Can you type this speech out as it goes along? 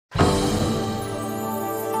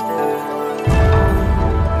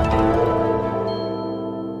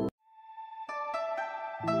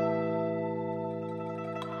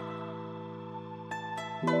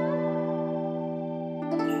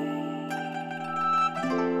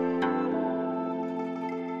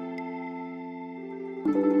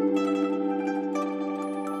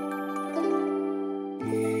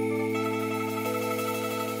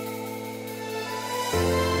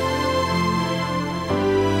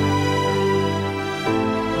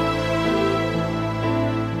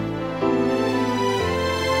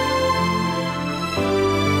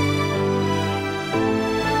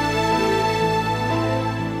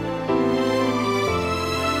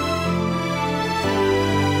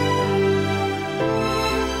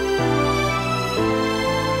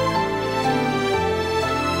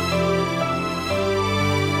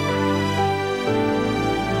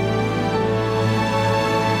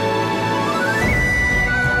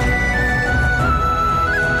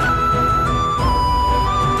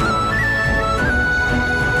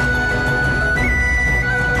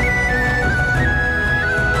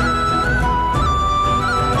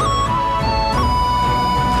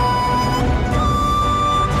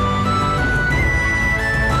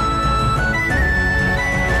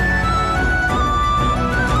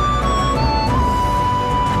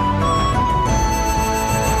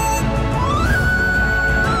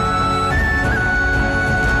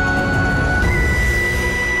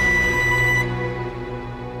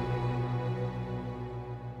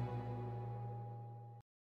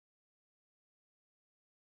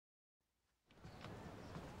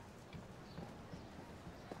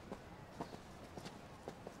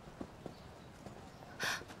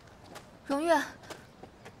荣玉，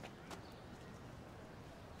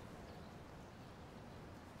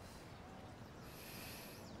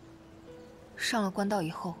上了官道以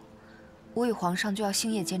后，我与皇上就要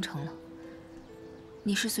星夜兼程了。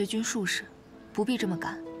你是随军术士，不必这么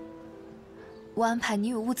赶。我安排你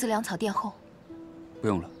与物资粮草殿后。不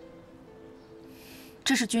用了，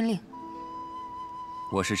这是军令。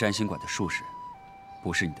我是占星馆的术士，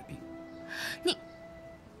不是你的兵。你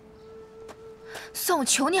算我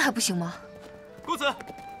求你还不行吗？公子，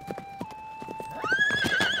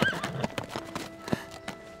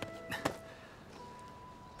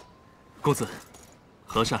公子，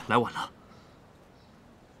和善来晚了。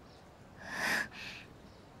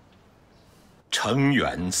承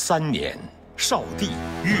元3年，少帝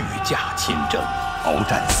御驾亲征，鏖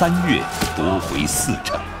战3月，夺回4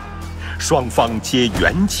城。双方皆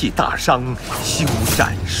元气大伤，休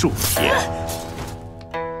战数天。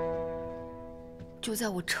就在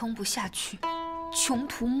我撑不下去、穷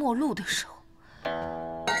途末路的时候，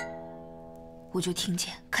我就听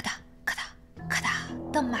见咔嗒咔嗒咔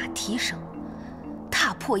嗒的马蹄声，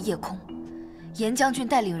踏破夜空，严将军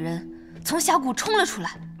带领人从峡谷冲了出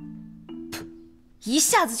来，一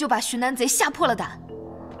下子就把寻南贼吓破了胆。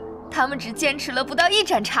他们只坚持了不到1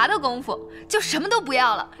盏茶的功夫，就什么都不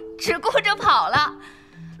要了，只顾着跑了。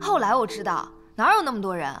后来我知道哪有那么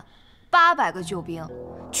多人，800个救兵，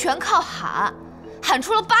全靠喊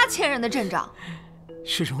出了8000人的阵仗。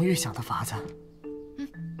是荣玉想的法子。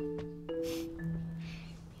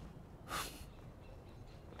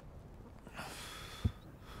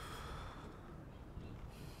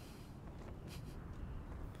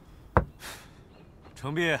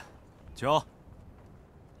程璧，酒。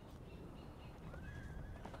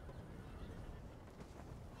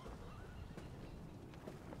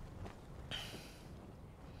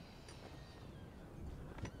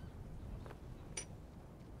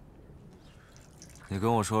你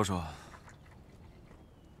跟我说说，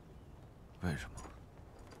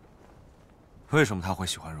为什么他会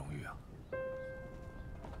喜欢荣玉啊？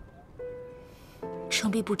程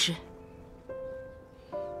璧不知。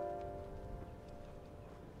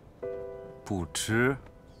不知？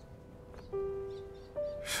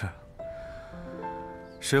是。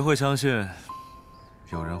谁会相信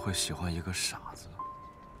有人会喜欢一个傻子，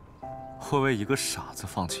会为一个傻子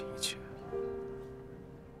放弃一切？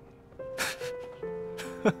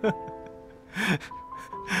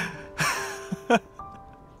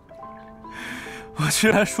我居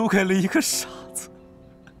然输给了一个傻子！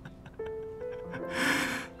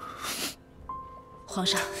皇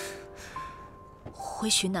上，回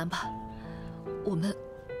寻南吧，我们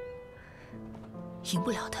赢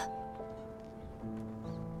不了的。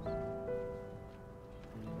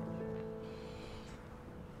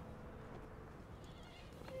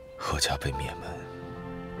贺家被灭门，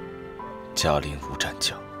嘉林无战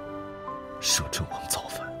将，摄政王造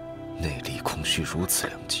反，内力空虚如此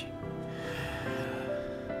良机，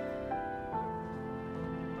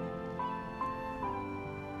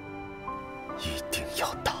一定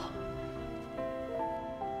要打！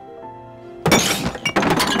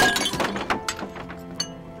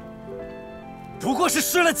不过是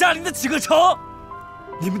失了嘉林的几个城，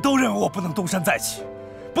你们都认为我不能东山再起，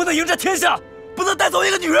不能赢这天下，不能带走一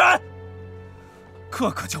个女人，个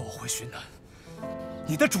个叫我回寻南。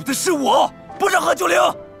你的主子是我，不是贺九龄。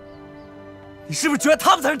你是不是觉得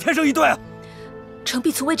他们才是天生一对啊？程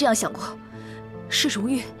璧从未这样想过，是荣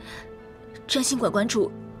玉，占星馆馆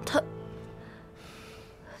主，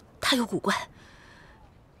他有古怪。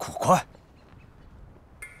古怪？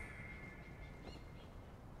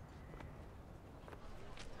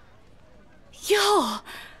哟，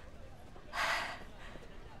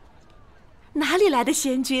哪里来的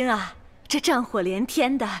仙君啊？这战火连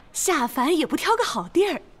天的，下凡也不挑个好地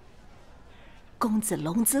儿。公子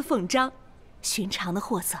龙姿凤章，寻常的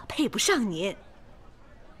货色配不上您。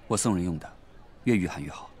我送人用的，越御寒越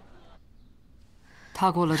好。踏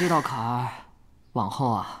过了这道坎儿，往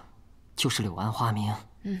后啊，就是柳暗花明。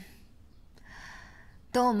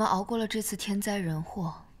等我们熬过了这次天灾人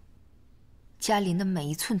祸，嘉林的每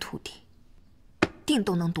一寸土地，定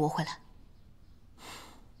都能夺回来。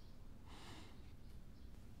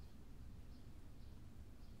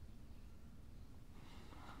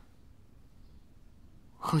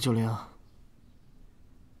贺九龄，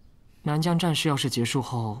南疆战事要是结束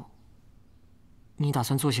后，你打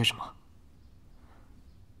算做些什么？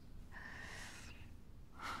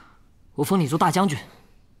我封你做大将军，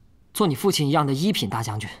做你父亲一样的1品大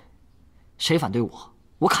将军。谁反对我，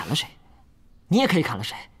我砍了谁，你也可以砍了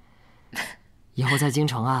谁。以后在京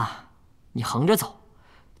城啊，你横着走，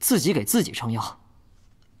自己给自己撑腰，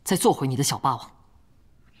再做回你的小霸王。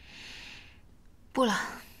不了，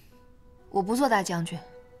我不做大将军，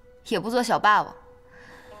也不做小霸王。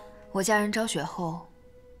我家人昭雪后，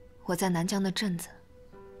我在南疆的镇子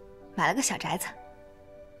买了个小宅子。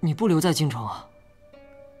你不留在京城啊？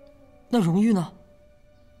那荣誉呢？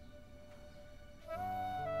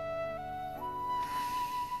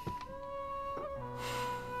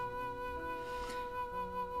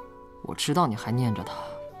我知道你还念着他。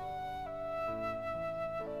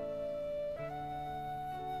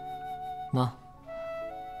那，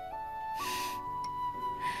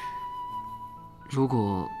如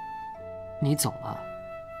果你走了，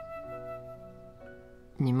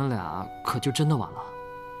你们俩可就真的完了。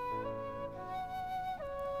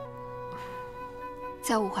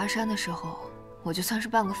在五华山的时候，我就算是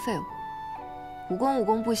半个废物，武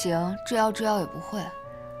功不行，制药也不会，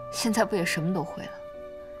现在不也什么都会了？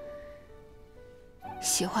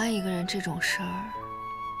喜欢一个人这种事儿，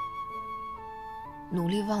努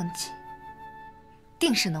力忘记，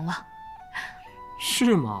定是能忘。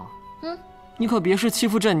是吗？你可别是欺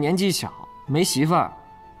负朕年纪小没媳妇儿，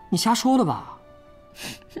你瞎说的吧？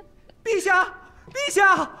陛下，陛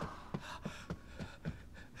下，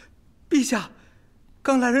陛下，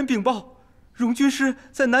刚来人禀报，荣军师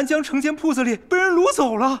在南疆城间铺子里被人掳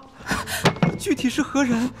走了，具体是何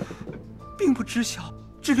人，并不知晓，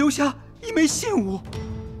只留下一枚信物。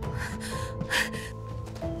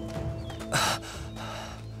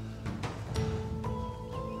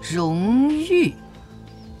荣誉。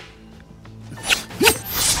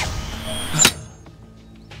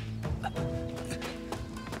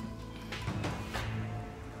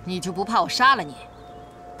你就不怕我杀了你？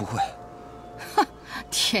不会。哼，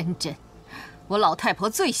天真！我老太婆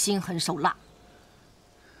最心狠手辣。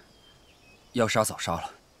要杀早杀了，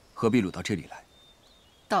何必掳到这里来？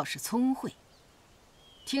倒是聪慧。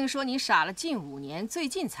听说你傻了近5年，最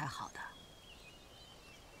近才好的。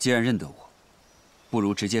既然认得我，不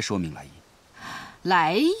如直接说明来意。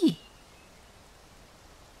来意？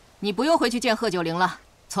你不用回去见贺九龄了，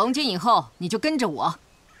从今以后你就跟着我。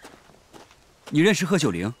你认识贺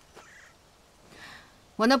九龄？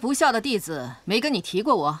我那不孝的弟子没跟你提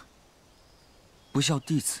过我？不孝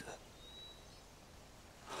弟子？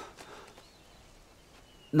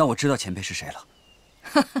那我知道前辈是谁了。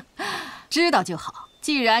知道就好。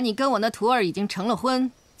既然你跟我那徒儿已经成了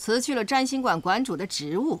婚，辞去了占星馆馆主的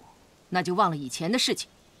职务，那就忘了以前的事情。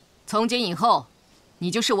从今以后，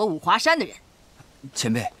你就是我五华山的人。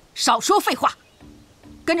前辈，少说废话，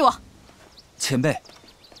跟着我。前辈，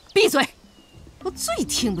闭嘴！我最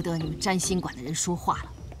听不得你们占星馆的人说话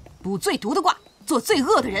了。卜最毒的卦，做最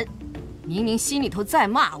恶的人，明明心里头在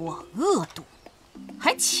骂我恶毒，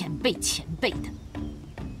还前辈的，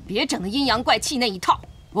别整那阴阳怪气那一套，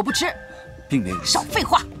我不吃。并没有。少废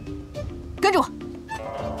话，跟着我。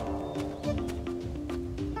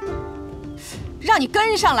让你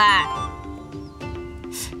跟上来。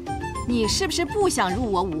你是不是不想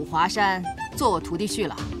入我五华山做我徒弟婿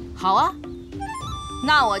了？好啊，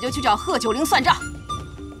那我就去找贺九龄算账。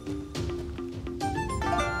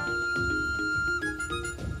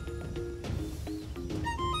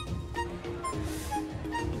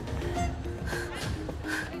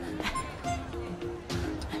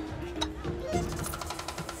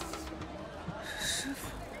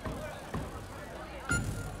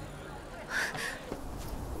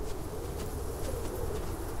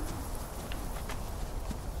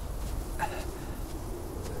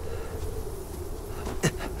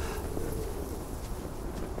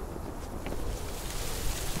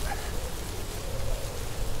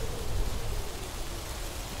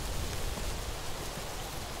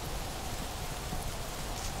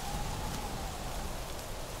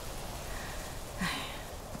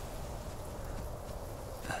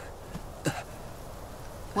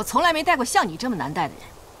我从来没带过像你这么难带的人。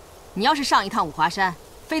你要是上一趟五华山，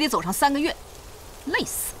非得走上3个月，累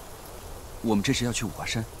死。我们这是要去五华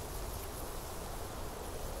山？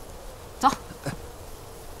走。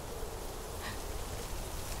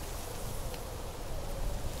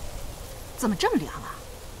怎么这么凉啊？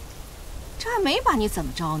这还没把你怎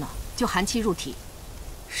么着呢，就寒气入体，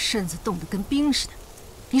身子冻得跟冰似的。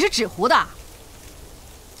你是纸糊的？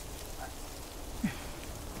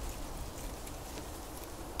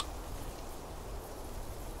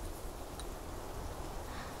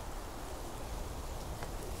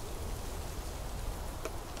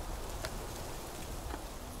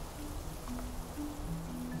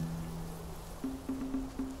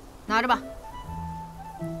拿着吧。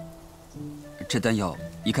这丹药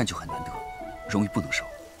一看就很难得，荣誉不能收。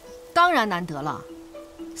当然难得了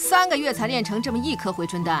，3个月才炼成这么1颗回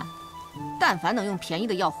春丹，但凡能用便宜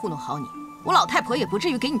的药糊弄好你，我老太婆也不至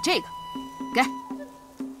于给你这个。给。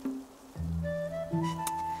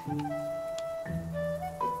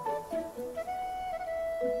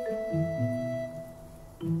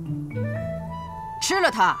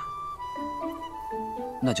了他。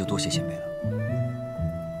那就多谢前辈了。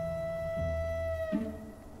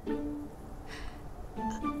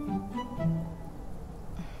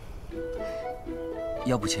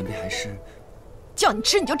要不前辈还是叫你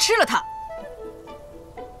吃你就吃了他。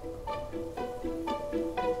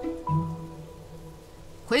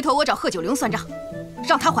回头我找贺九龄算账，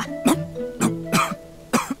让他还。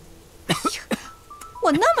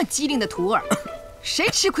我那么机灵的徒儿，谁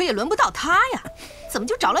吃亏也轮不到他呀，怎么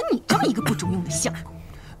就找了你这么一个不中用的相公？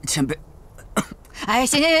前辈，哎，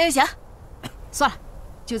行，算了，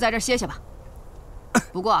就在这儿歇歇吧。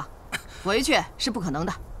不过，回去是不可能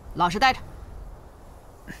的，老实待着。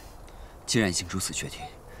既然已经如此决定，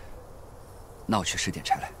那我去拾点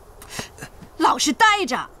柴来。老实待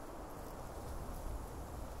着。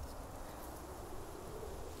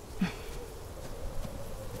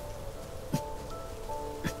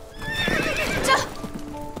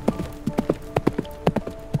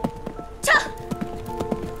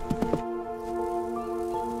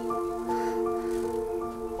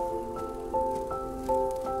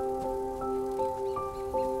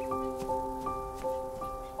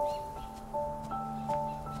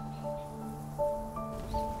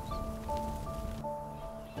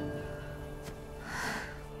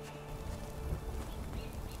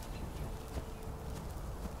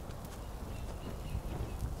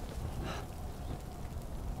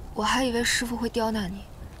我还以为师傅会刁难你，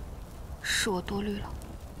是我多虑了。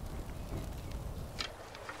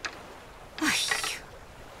哎呀，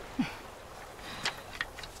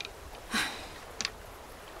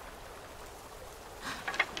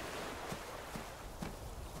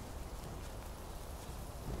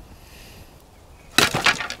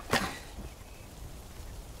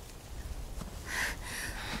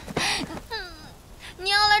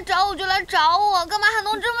你要来找我就来找我，干嘛还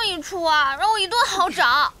弄这么一出啊？让我一顿好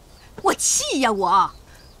找。我气呀！我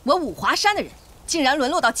五华山的人，竟然沦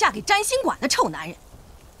落到嫁给占星馆的臭男人。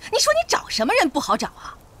你说你找什么人不好找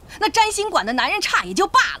啊？那占星馆的男人差也就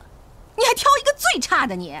罢了，你还挑一个最差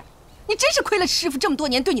的你真是亏了师傅这么多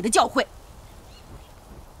年对你的教诲。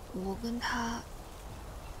我跟他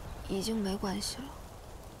已经没关系了。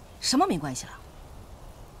什么没关系了？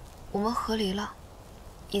我们和离了，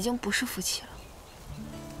已经不是夫妻了。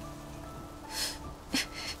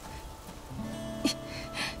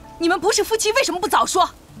你们不是夫妻，为什么不早说？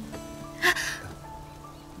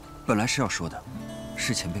本来是要说的，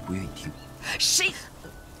是前辈不愿意听。谁？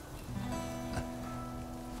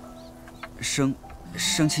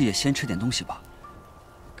生气也先吃点东西吧。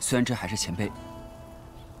虽然这还是前辈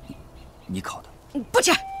你烤的。不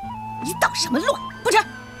吃！你捣什么乱？不吃！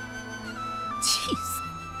气死！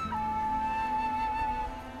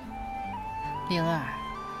灵儿，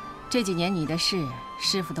这几年你的事，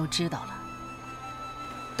师傅都知道了。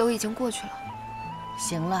都已经过去了。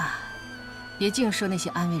行了，别净说那些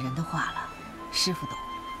安慰人的话了，师傅懂。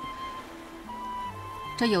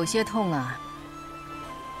这有些痛啊，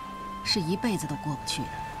是一辈子都过不去的。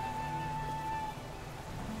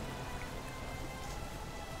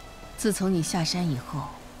自从你下山以后，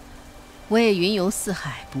我也云游四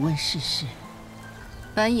海，不问世事。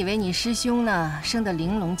本以为你师兄呢，生得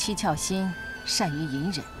玲珑七窍心，善于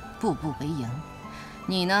隐忍，步步为营。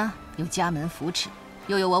你呢，有家门扶持，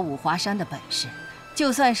又有我五华山的本事，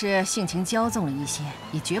就算是性情骄纵了一些，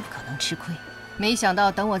也绝不可能吃亏。没想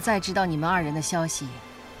到等我再知道你们二人的消息，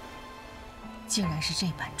竟然是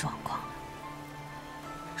这般状况。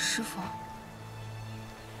师傅，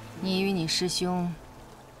你与你师兄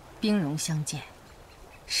兵戎相见，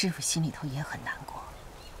师傅心里头也很难过，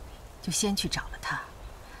就先去找了他。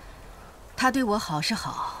他对我好是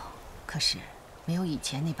好，可是没有以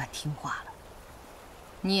前那般听话了。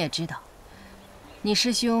你也知道，你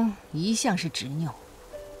师兄一向是执拗，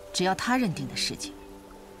只要他认定的事情，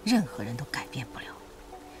任何人都改变不了。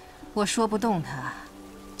我说不动他，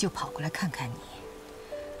就跑过来看看你。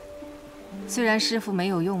虽然师傅没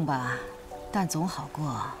有用吧，但总好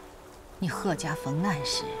过你贺家逢难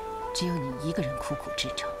时，只有你一个人苦苦支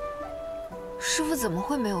撑。师傅怎么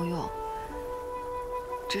会没有用？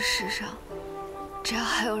这世上，只要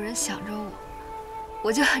还有人想着我，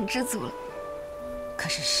我就很知足了。可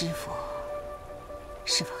是师傅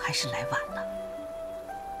还是来晚了。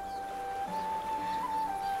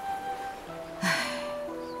唉，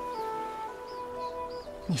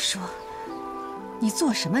你说，你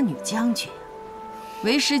做什么女将军？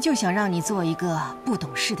为师就想让你做一个不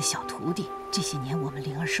懂事的小徒弟。这些年我们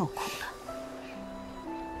灵儿受苦了。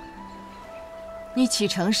你启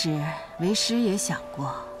程时，为师也想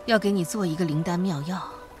过要给你做一个灵丹妙药，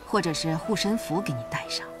或者是护身符给你带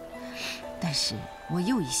上。但是我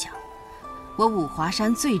又一想，我五华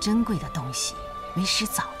山最珍贵的东西为师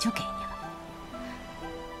早就给你了。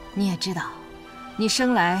你也知道，你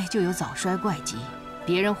生来就有早衰怪疾，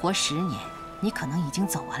别人活10年，你可能已经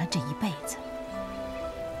走完了这一辈子。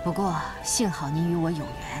不过幸好你与我有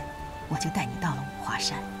缘，我就带你到了五华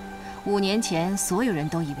山。5年前，所有人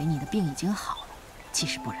都以为你的病已经好了，其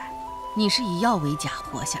实不然，你是以药为假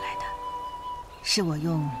活下来的。是我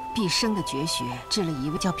用毕生的绝学制了一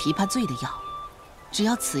味叫枇杷醉的药，只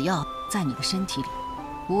要此药在你的身体里，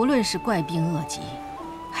无论是怪病恶疾，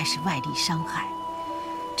还是外力伤害，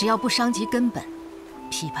只要不伤及根本，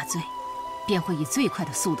枇杷醉便会以最快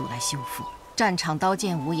的速度来修复。战场刀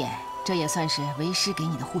剑无眼，这也算是为师给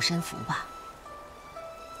你的护身符吧。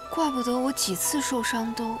怪不得我几次受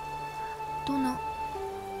伤都能。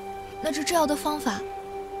那这制药的方法，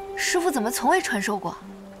师父怎么从未传授过？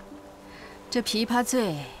这枇杷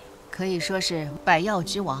醉可以说是百药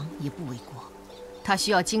之王也不为过，它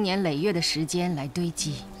需要经年累月的时间来堆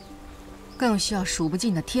积，更需要数不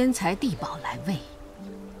尽的天材地宝来喂。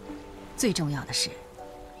最重要的是，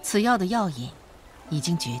此药的药引已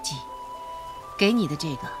经绝迹，给你的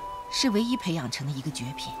这个是唯一培养成的一个绝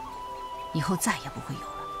品，以后再也不会有了。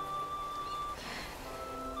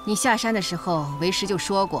你下山的时候，为师就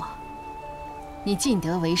说过，你尽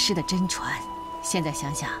得为师的真传。现在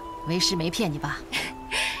想想，为师没骗你吧？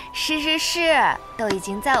是，都已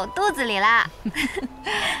经在我肚子里啦。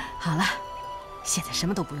好了，现在什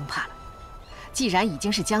么都不用怕了。既然已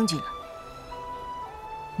经是将军了，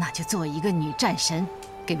那就做一个女战神，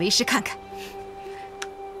给为师看看。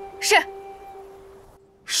是。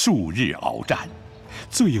数日鏖战，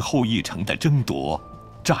最后一城的争夺，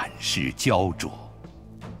战事焦灼。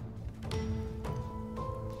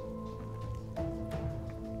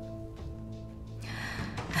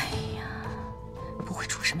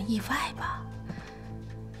什么意外吧？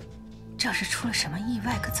这要是出了什么意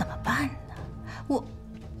外，可怎么办呢？我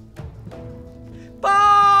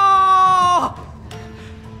报！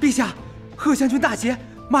陛下，贺将军大捷，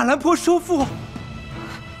马兰坡收复。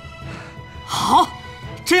好，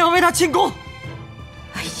这样为他庆功。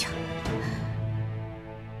哎呀，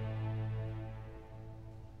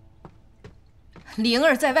灵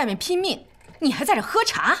儿在外面拼命，你还在这喝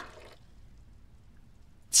茶？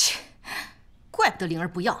切！怪不得灵儿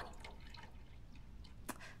不要你。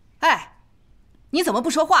哎，你怎么不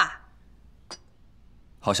说话？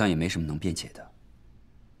好像也没什么能辩解的。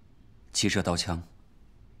骑射刀枪，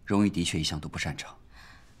荣誉的确一向都不擅长。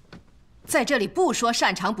在这里不说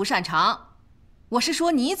擅长不擅长，我是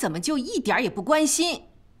说你怎么就一点也不关心？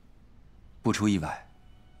不出意外，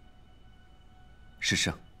是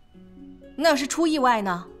胜。那要是出意外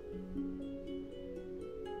呢？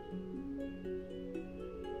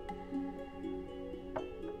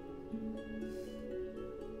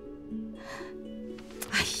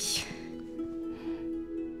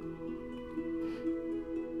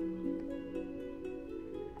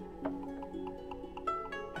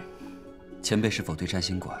前辈是否对占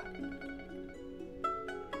星馆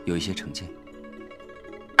有一些成见？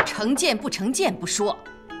成见不成见不说，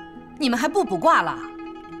你们还不卜卦了？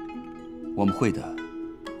我们会的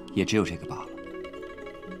也只有这个罢了。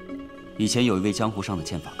以前有一位江湖上的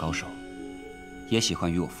剑法高手，也喜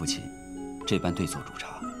欢与我父亲这般对坐煮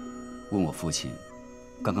茶，问我父亲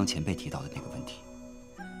刚刚前辈提到的那个问题。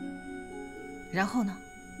然后呢？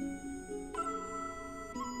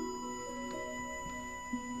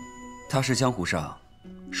他是江湖上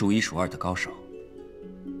数1数2的高手，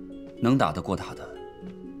能打得过他的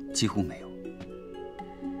几乎没有。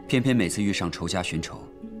偏偏每次遇上仇家寻仇，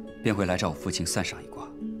便会来找我父亲算上一卦，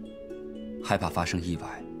害怕发生意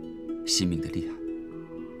外，惜命的厉害。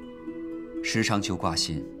时常求卦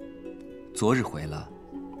信，昨日回了，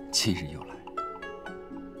今日又来，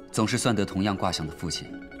总是算得同样卦象的父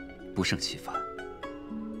亲不胜其烦。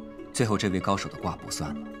最后这位高手的卦不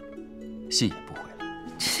算了，信也不回了。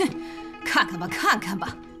看看吧，看看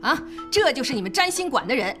吧，啊，这就是你们占星馆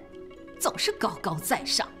的人，总是高高在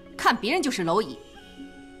上，看别人就是蝼蚁。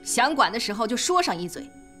想管的时候就说上一嘴，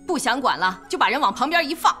不想管了就把人往旁边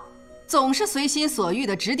一放，总是随心所欲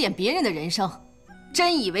地指点别人的人生，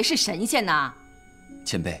真以为是神仙呐？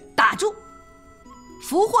前辈，打住！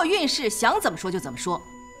福祸运势想怎么说就怎么说，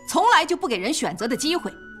从来就不给人选择的机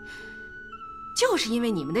会。就是因为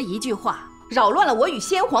你们的一句话，扰乱了我与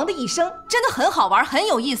先皇的一生，真的很好玩，很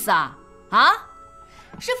有意思啊！啊，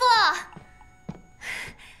师父，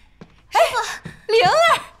师父，灵儿，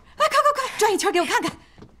哎，快，转一圈给我看看。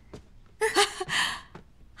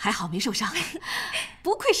还好没受伤，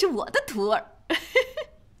不愧是我的徒儿。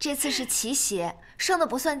这次是奇袭，胜的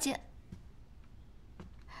不算剑。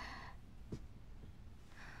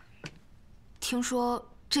听说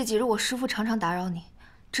这几日我师父常常打扰你，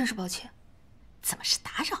真是抱歉。怎么是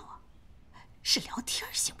打扰啊？是聊天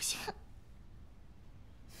行不行？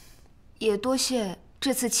也多谢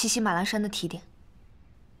这次奇袭马栏山的提点。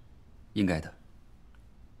应该的。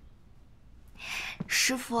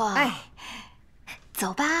师傅，哎，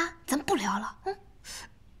走吧，咱不聊了。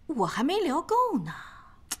我还没聊够呢。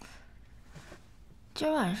今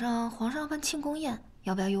儿晚上皇上办庆功宴，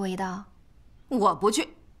要不要与我一道？我不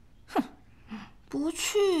去。哼，不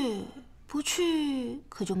去，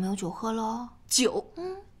可就没有酒喝喽。酒，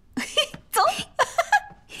走。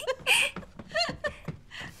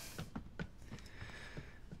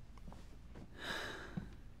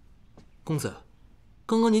公子，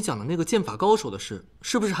刚刚你讲的那个剑法高手的事，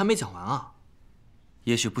是不是还没讲完啊？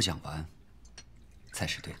也许不讲完，才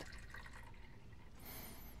是对的。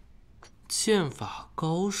剑法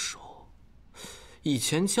高手，以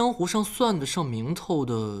前江湖上算得上名头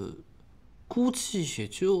的，估计也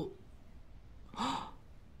就……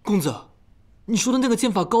公子，你说的那个剑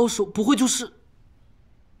法高手，不会就是……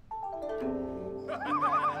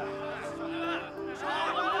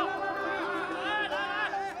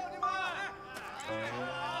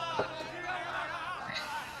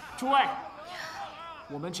诸位，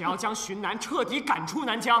我们只要将荀南彻底赶出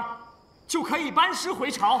南疆，就可以班师回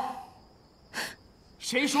朝。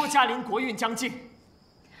谁说嘉陵国运将尽？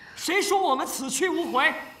谁说我们此去无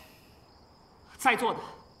回？在座的，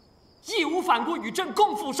义无反顾与朕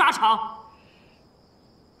共赴沙场。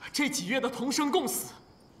这几月的同生共死，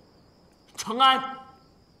承安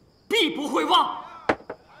必不会忘。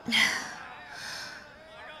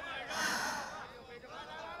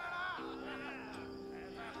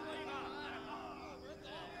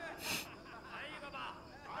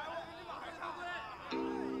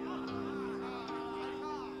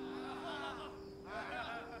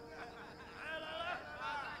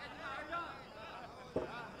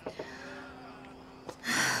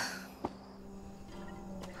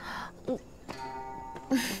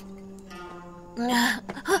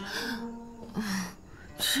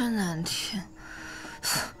真难听，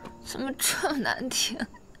怎么这么难听？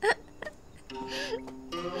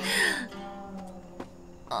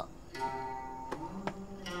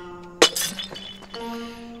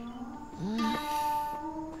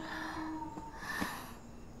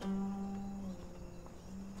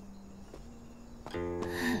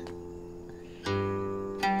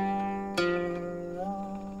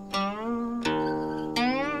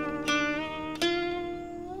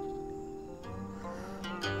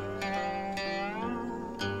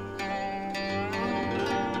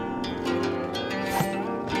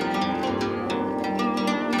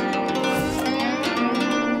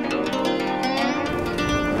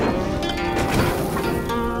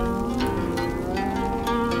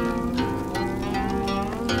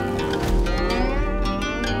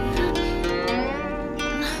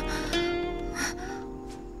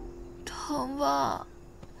疼吧？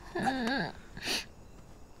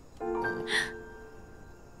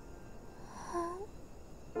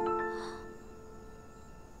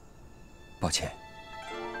抱歉，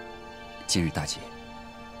今日大捷，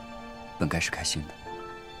本该是开心的。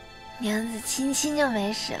娘子亲亲就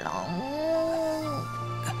没事了。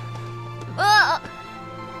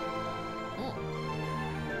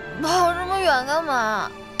跑这么远干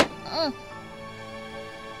嘛？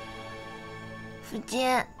福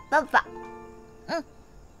金，爸爸。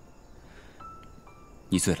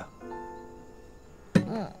你醉了。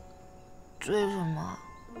醉什么？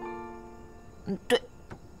对，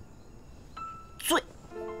醉。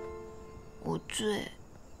我最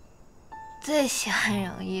喜欢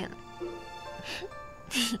容易了。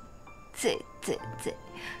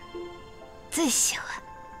最喜欢。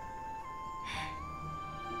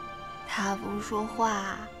他不说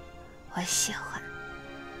话，我喜欢；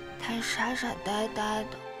他傻傻呆呆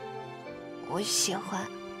的，我喜欢；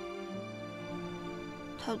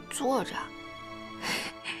他坐着，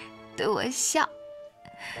对我笑，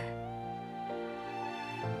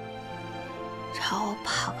朝我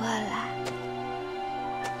跑过来。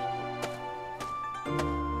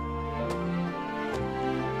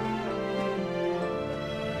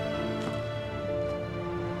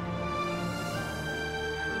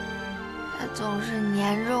他总是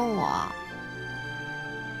黏着我，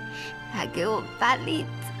还给我扒栗子。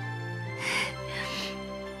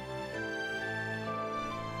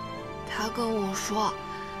他跟我说：“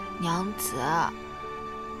娘子，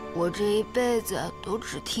我这一辈子都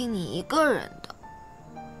只听你一个人的。”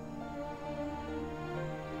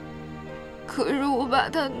可是我把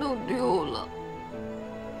他弄丢了，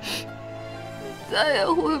再也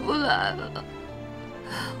回不来了。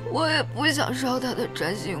我也不想烧他的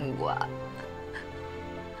占星馆，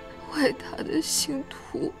为他的星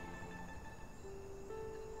途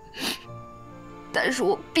但是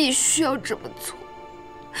我必须要这么做。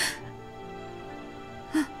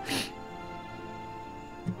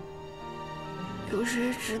有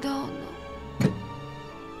谁知道呢？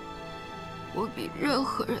我比任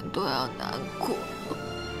何人都要难过。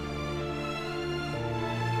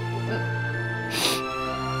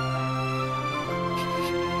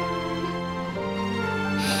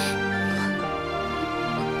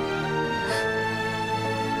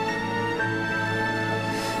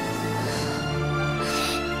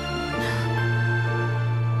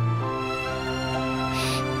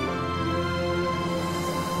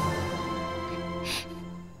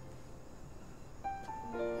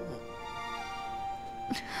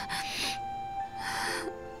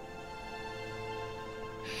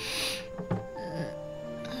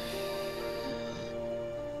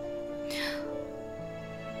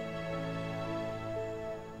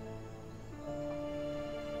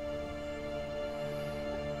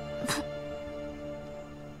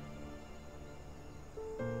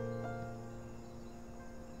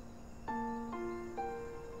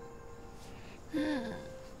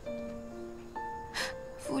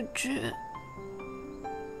夫君，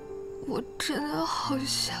我真的好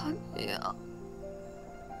想你啊！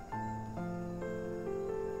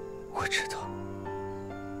我知道，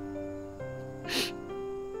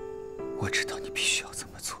我知道你必须要这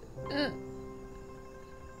么做。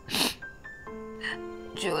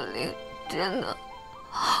九灵真的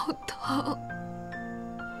好疼。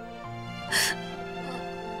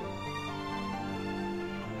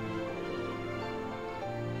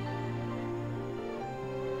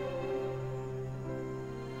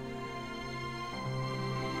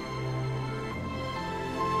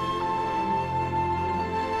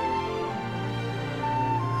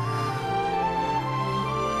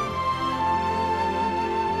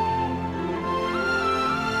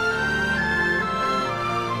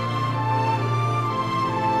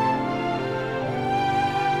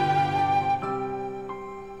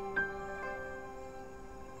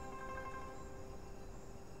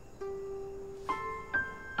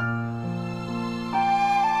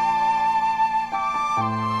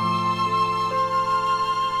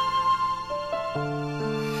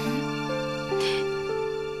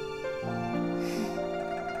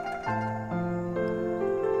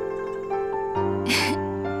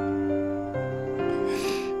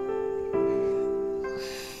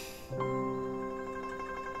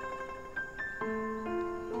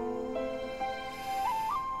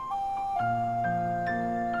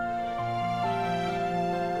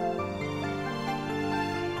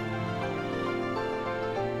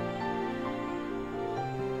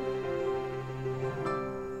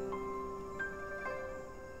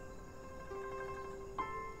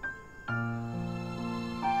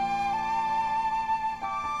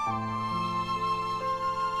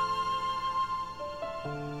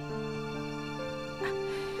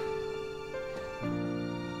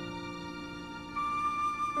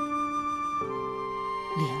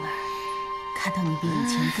灵儿，看到你比以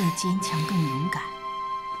前更坚强、更勇敢，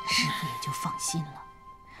师父也就放心了。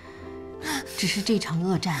只是这场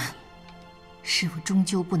恶战里，师父终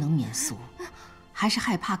究不能免俗，还是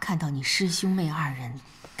害怕看到你师兄妹二人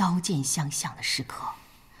刀剑相向的时刻，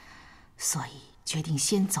所以决定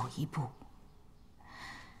先走一步。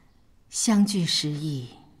相聚时易，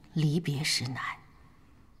离别时难，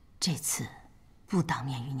这次不当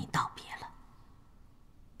面与你道别了，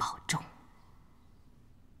保重。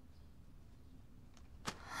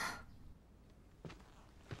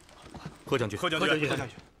贺将军，贺将军，贺将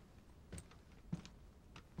军。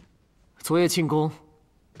昨夜庆功，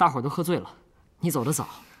大伙儿都喝醉了，你走得早。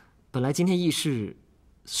本来今天议事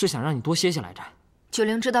是想让你多歇歇来着。九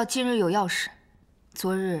灵知道今日有要事，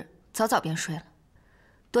昨日早早便睡了。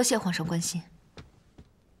多谢皇上关心。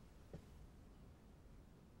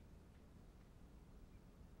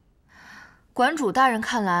馆主大人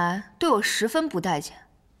看来对我十分不待见。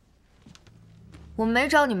我没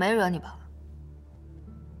招你，没惹你吧？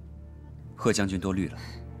贺将军多虑了。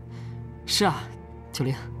是啊，九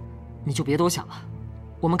灵，你就别多想了，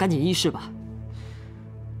我们赶紧议事吧。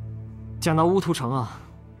讲到乌屠城啊，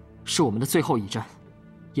是我们的最后一战，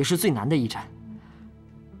也是最难的一战。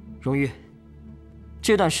荣玉，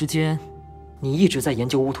这段时间你一直在研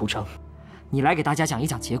究乌屠城，你来给大家讲一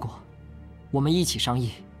讲结果，我们一起商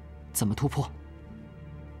议怎么突破。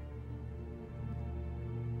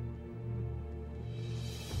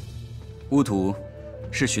乌屠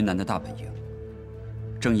是寻南的大本营，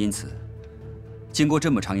正因此，经过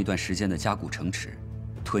这么长一段时间的加固城池、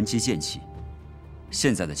囤积剑器，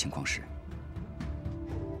现在的情况是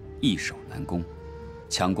易守难攻，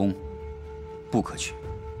强攻不可取。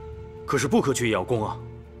可是不可取也要攻啊！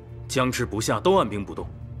江之不下都按兵不动，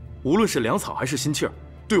无论是粮草还是心气儿，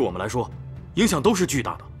对我们来说，影响都是巨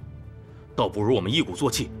大的。倒不如我们一鼓作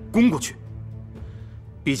气攻过去。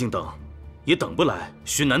毕竟等，也等不来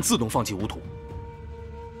荀南自动放弃吴土。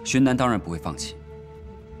荀南当然不会放弃，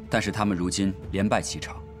但是他们如今连败几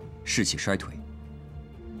场，士气衰退，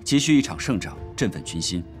急需一场胜仗振奋军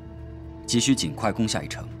心，急需尽快攻下一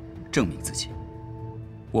城，证明自己。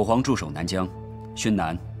我皇驻守南疆，荀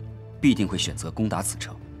南必定会选择攻打此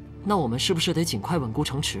城。那我们是不是得尽快稳固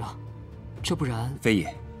城池啊？这不然……非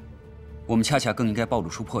也，我们恰恰更应该暴露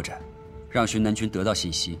出破绽，让荀南军得到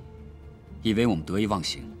信息，以为我们得意忘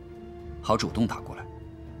形，好主动打过来。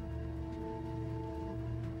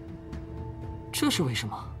这是为什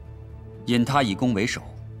么？引他以攻为守，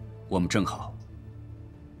我们正好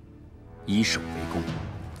以守为攻。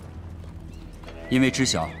因为知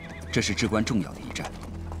晓这是至关重要的一战，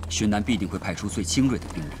荀南必定会派出最精锐的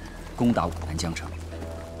兵力攻打我南疆城，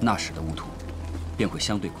那时的吴土便会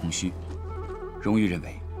相对空虚。荣誉认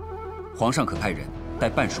为，皇上可派人带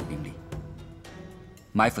半数兵力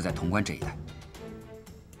埋伏在潼关这一带，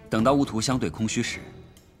等到吴土相对空虚时，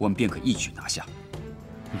我们便可一举拿下。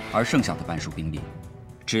而剩下的半数兵力，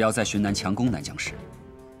只要在荀南强攻南疆时，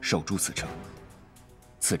守住此城，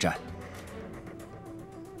此战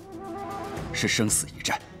是生死一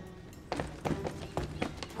战。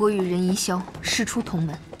我与任一霄师出同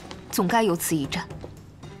门，总该有此一战。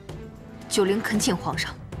九灵恳请皇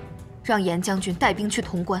上，让严将军带兵去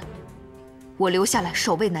潼关，我留下来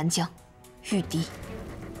守卫南疆，御敌。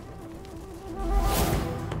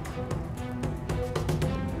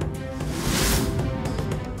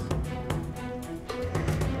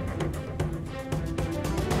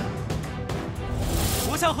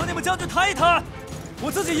我想和你们将军谈一谈，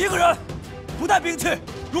我自己一个人不带兵去，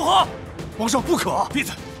如何？皇上不可！闭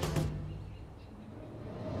嘴！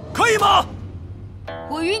可以吗？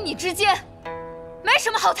我与你之间没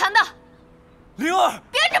什么好谈的。灵儿，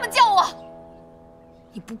别这么叫我，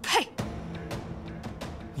你不配。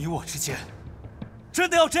你我之间真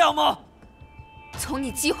的要这样吗？从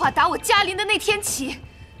你计划打我嘉林的那天起，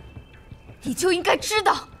你就应该知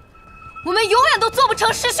道，我们永远都做不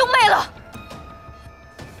成师兄妹了。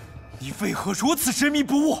你为何如此执迷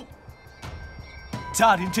不悟？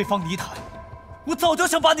嘉林这方泥潭，我早就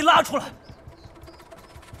想把你拉出来。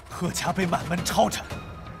贺家被满门抄斩，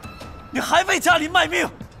你还为嘉林卖命。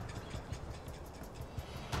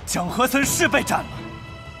江河森是被斩了，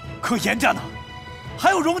可严家呢？还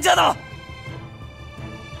有荣家呢？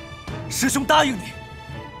师兄答应你，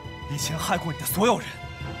以前害过你的所有人，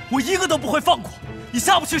我一个都不会放过。你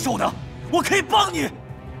下不去手的，我可以帮你。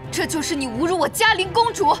这就是你侮辱我嘉林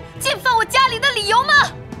公主、进犯我嘉林的理由吗？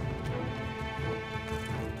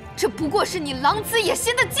这不过是你狼子野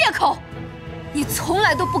心的借口。你从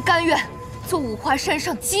来都不甘愿做五华山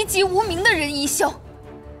上籍籍无名的人一秀，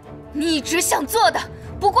你一直想做的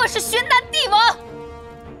不过是寻南帝王。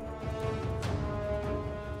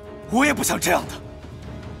我也不想这样的。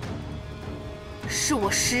是我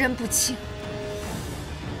识人不清，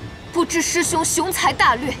不知师兄雄才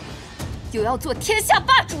大略，有要做天下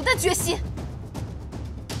霸主的决心。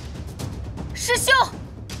师兄，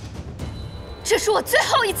这是我最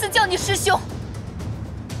后一次叫你师兄，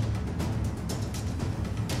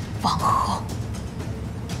往后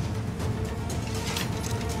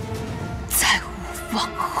再无往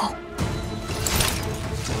后。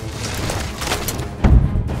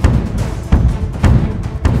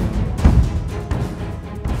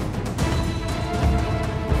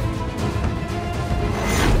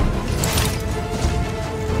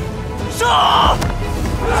上！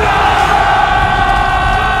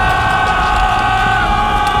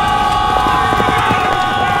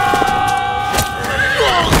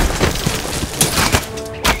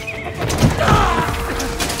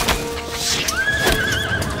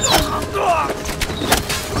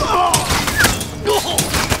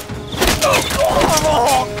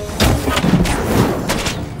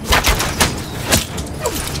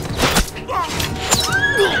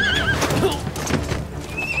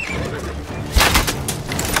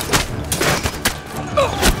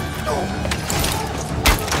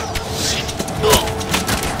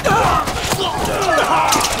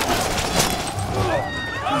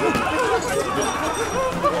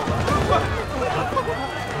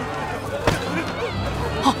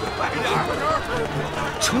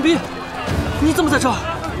程璧，你怎么在这儿？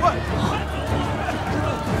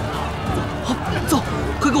好，走，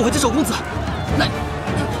快跟我回去找公子。来，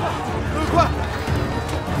快，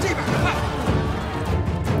这边快！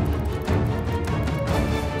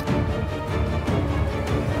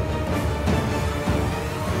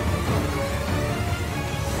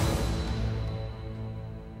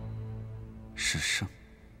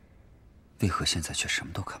为何现在却什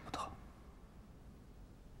么都看不到？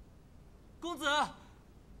公子，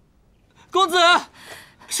公子，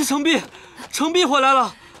是程璧，程璧回来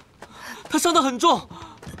了，他伤得很重。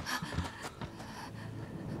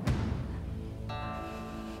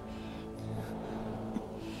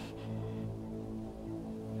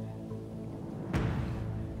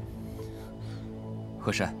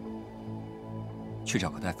和珅，去找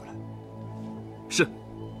个大夫来。是。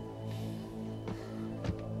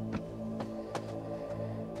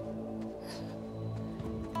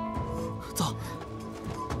走。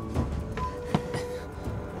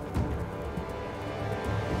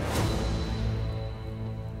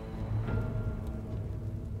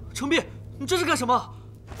程璧，你这是干什么？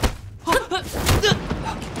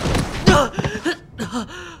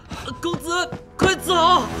公子，快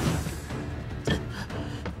走！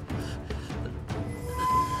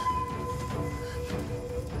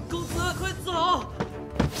公子，快走！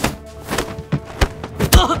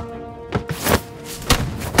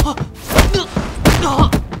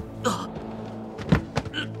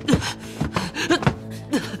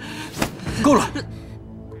够了！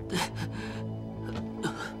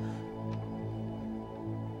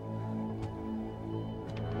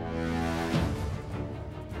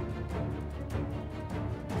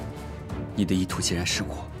你的意图既然是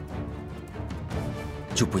我，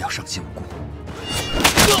就不要伤及无辜。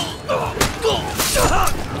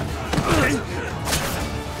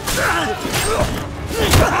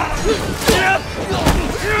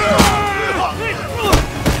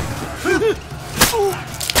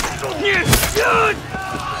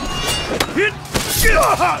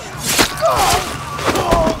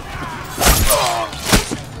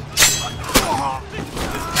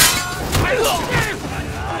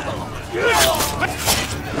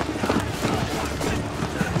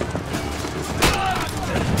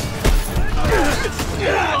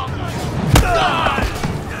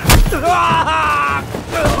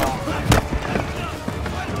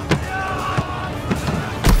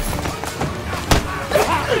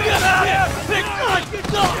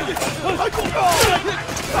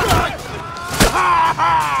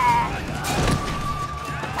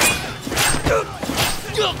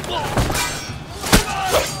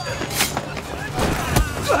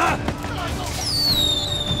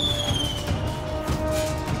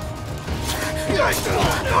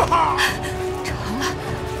成了，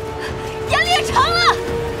眼里也成了。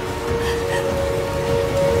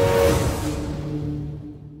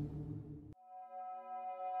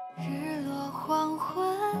日落黄昏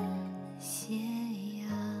斜阳，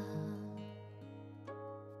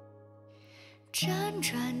辗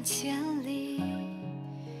转千里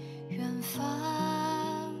远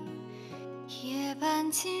方，夜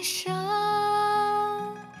半琴声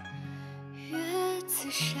月自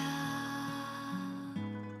伤，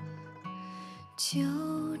久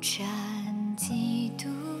战几度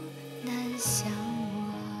难相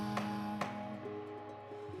忘。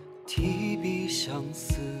提笔相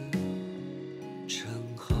思成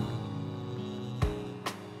行，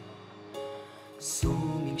宿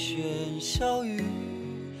命喧嚣于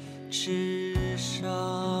纸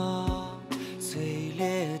上，最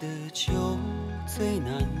烈的酒最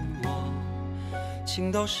难忘，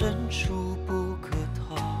情到深处不可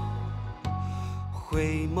逃。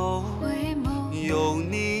回眸有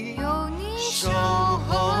你守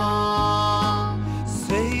候，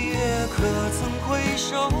岁月可曾回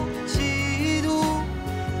首，几度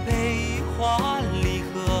悲欢离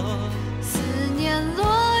合。思念落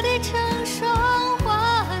地成霜，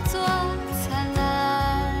化作灿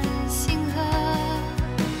烂星河。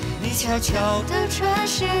你悄悄地转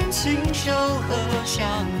身，轻手合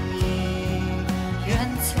上一远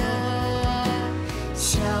侧，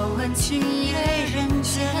笑问今夜人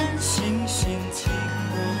间星星几何。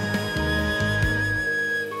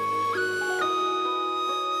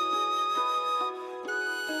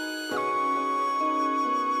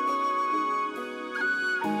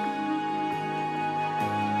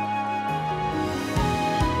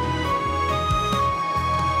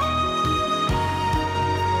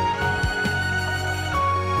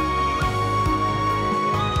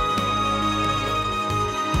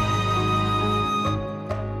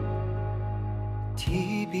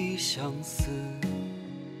提笔相思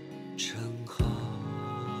成行，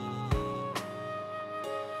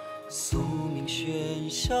宿命喧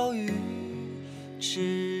嚣于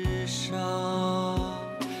纸上，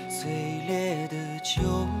最烈的酒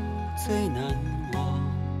最难忘，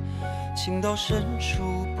情到深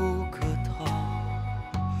处不可逃。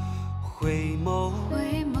回眸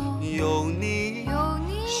有你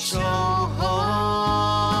守候，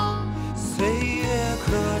岁月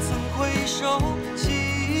可曾回首，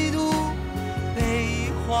几度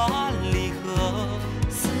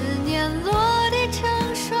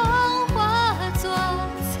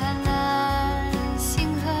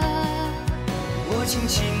轻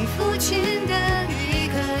轻抚琴的一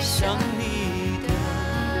个想你的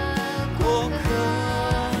过客，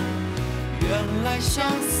原来相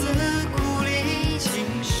思